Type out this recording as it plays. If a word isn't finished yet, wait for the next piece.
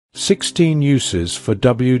16 uses for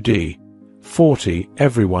WD-40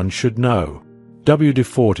 everyone should know.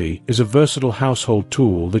 WD-40 is a versatile household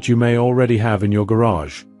tool that you may already have in your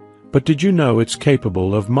garage. But did you know it's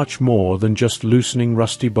capable of much more than just loosening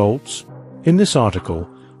rusty bolts? In this article,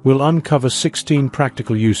 we'll uncover 16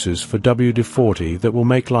 practical uses for WD-40 that will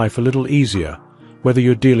make life a little easier, whether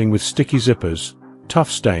you're dealing with sticky zippers,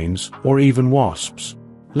 tough stains, or even wasps.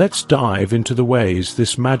 Let's dive into the ways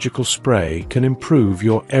this magical spray can improve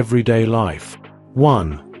your everyday life.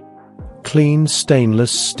 1. Clean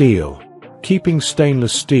stainless steel. Keeping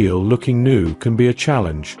stainless steel looking new can be a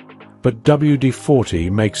challenge, but WD-40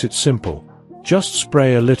 makes it simple. Just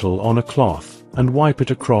spray a little on a cloth and wipe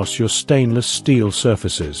it across your stainless steel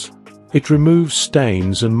surfaces. It removes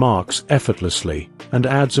stains and marks effortlessly and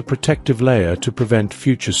adds a protective layer to prevent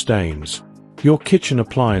future stains. Your kitchen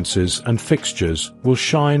appliances and fixtures will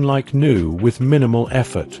shine like new with minimal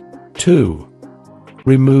effort. 2.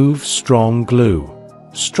 Remove strong glue.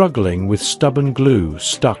 Struggling with stubborn glue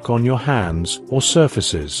stuck on your hands or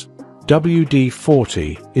surfaces?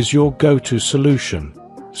 WD-40 is your go-to solution.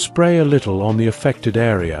 Spray a little on the affected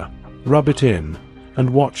area, rub it in, and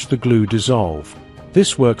watch the glue dissolve.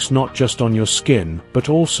 This works not just on your skin, but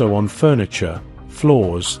also on furniture,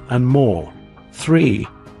 floors, and more. 3.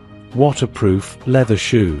 Waterproof leather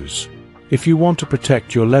shoes. If you want to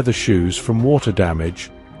protect your leather shoes from water damage,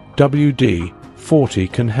 WD-40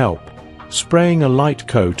 can help. Spraying a light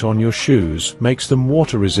coat on your shoes makes them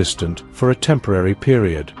water-resistant for a temporary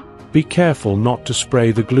period. Be careful not to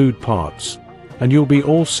spray the glued parts, and you'll be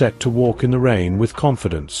all set to walk in the rain with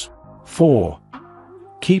confidence. 4.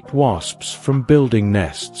 Keep wasps from building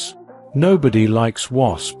nests. Nobody likes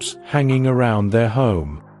wasps hanging around their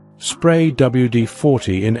home. Spray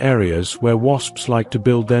WD-40 in areas where wasps like to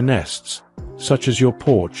build their nests, such as your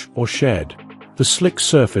porch or shed. The slick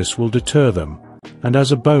surface will deter them, and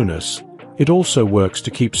as a bonus, it also works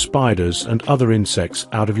to keep spiders and other insects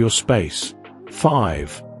out of your space.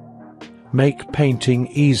 5. Make painting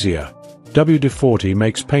easier. WD-40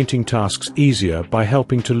 makes painting tasks easier by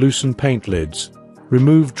helping to loosen paint lids,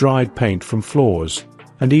 remove dried paint from floors,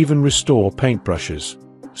 and even restore paintbrushes.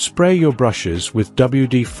 Spray your brushes with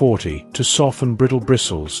WD-40 to soften brittle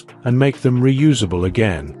bristles and make them reusable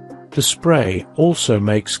again. The spray also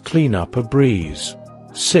makes cleanup a breeze.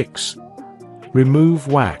 6. Remove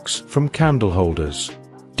wax from candle holders.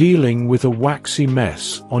 Dealing with a waxy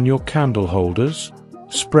mess on your candle holders?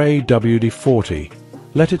 Spray WD-40.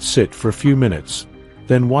 Let it sit for a few minutes,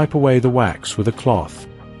 then wipe away the wax with a cloth.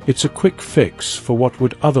 It's a quick fix for what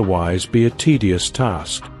would otherwise be a tedious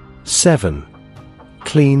task. 7.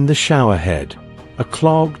 Clean the shower head. A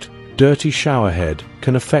clogged, dirty shower head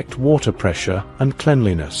can affect water pressure and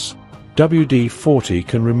cleanliness. WD-40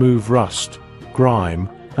 can remove rust, grime,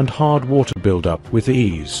 and hard water buildup with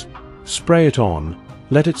ease. Spray it on,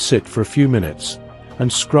 let it sit for a few minutes,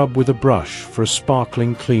 and scrub with a brush for a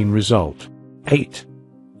sparkling clean result. 8.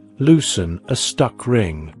 Loosen a stuck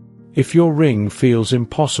ring. If your ring feels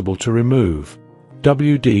impossible to remove,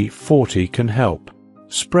 WD-40 can help.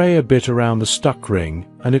 Spray a bit around the stuck ring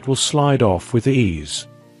and it will slide off with ease.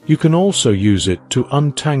 You can also use it to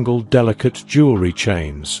untangle delicate jewelry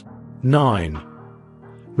chains. 9.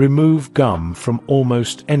 Remove gum from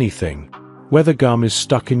almost anything. Whether gum is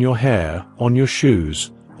stuck in your hair, on your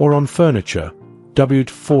shoes, or on furniture,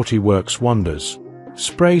 WD-40 works wonders.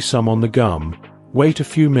 Spray some on the gum, wait a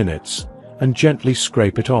few minutes, and gently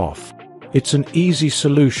scrape it off. It's an easy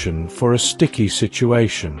solution for a sticky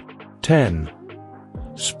situation. 10.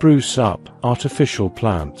 Spruce up artificial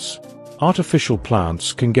plants. Artificial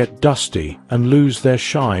plants can get dusty and lose their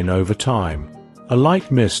shine over time. A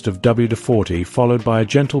light mist of WD-40 followed by a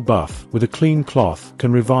gentle buff with a clean cloth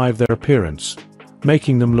can revive their appearance,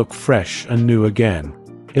 making them look fresh and new again.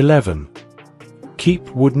 11. Keep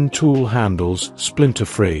wooden tool handles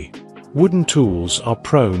splinter-free. Wooden tools are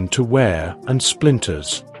prone to wear and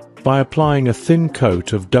splinters. By applying a thin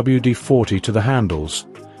coat of WD-40 to the handles,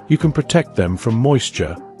 you can protect them from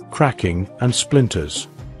moisture, cracking, and splinters.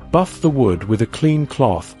 Buff the wood with a clean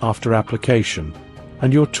cloth after application,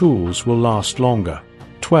 and your tools will last longer.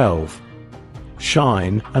 12.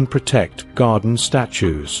 Shine and protect garden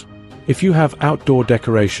statues. If you have outdoor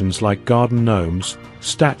decorations like garden gnomes,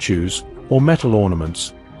 statues, or metal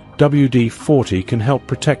ornaments, WD-40 can help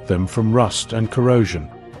protect them from rust and corrosion.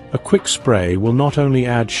 A quick spray will not only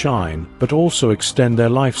add shine, but also extend their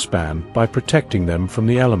lifespan by protecting them from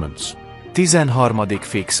the elements. 13.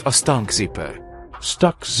 fix a stuck zipper.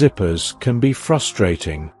 Stuck zippers can be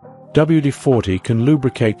frustrating. WD-40 can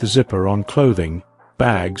lubricate the zipper on clothing,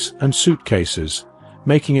 bags, and suitcases,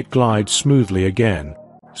 making it glide smoothly again.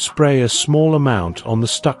 Spray a small amount on the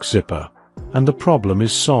stuck zipper, and the problem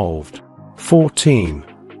is solved. 14.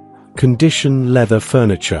 Condition leather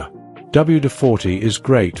furniture. WD-40 is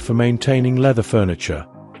great for maintaining leather furniture,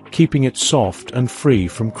 keeping it soft and free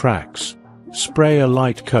from cracks. Spray a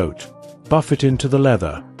light coat, buff it into the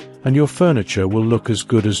leather, and your furniture will look as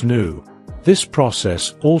good as new. This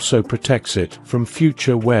process also protects it from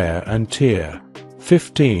future wear and tear.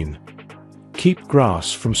 15. Keep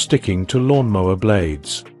grass from sticking to lawnmower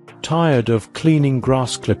blades. Tired of cleaning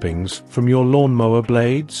grass clippings from your lawnmower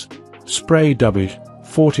blades? Spray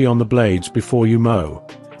WD-40 on the blades before you mow,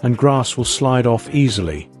 and grass will slide off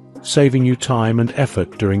easily, saving you time and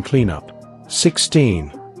effort during cleanup.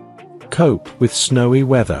 16. Cope with snowy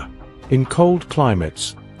weather. In cold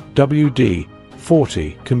climates,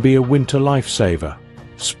 WD-40 can be a winter lifesaver.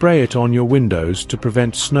 Spray it on your windows to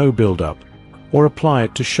prevent snow buildup, or apply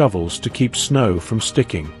it to shovels to keep snow from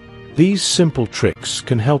sticking. These simple tricks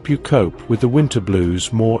can help you cope with the winter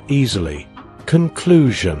blues more easily.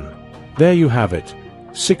 Conclusion. There you have it.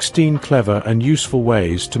 16 clever and useful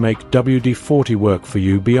ways to make WD-40 work for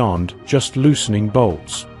you beyond just loosening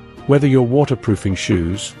bolts. Whether you're waterproofing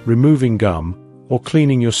shoes, removing gum, or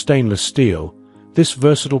cleaning your stainless steel, this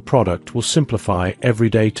versatile product will simplify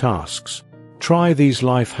everyday tasks. Try these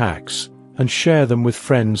life hacks and share them with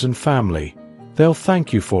friends and family. They'll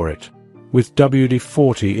thank you for it. With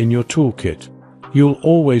WD-40 in your toolkit, you'll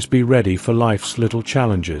always be ready for life's little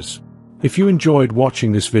challenges. If you enjoyed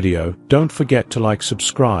watching this video, don't forget to like,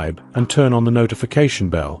 subscribe, and turn on the notification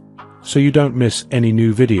bell, so you don't miss any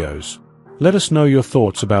new videos. Let us know your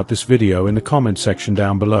thoughts about this video in the comment section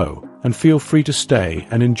down below, and feel free to stay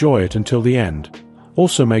and enjoy it until the end.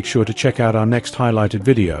 Also make sure to check out our next highlighted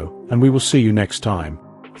video, and we will see you next time.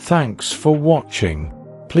 Thanks for watching.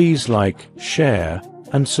 Please like, share,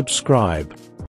 and subscribe.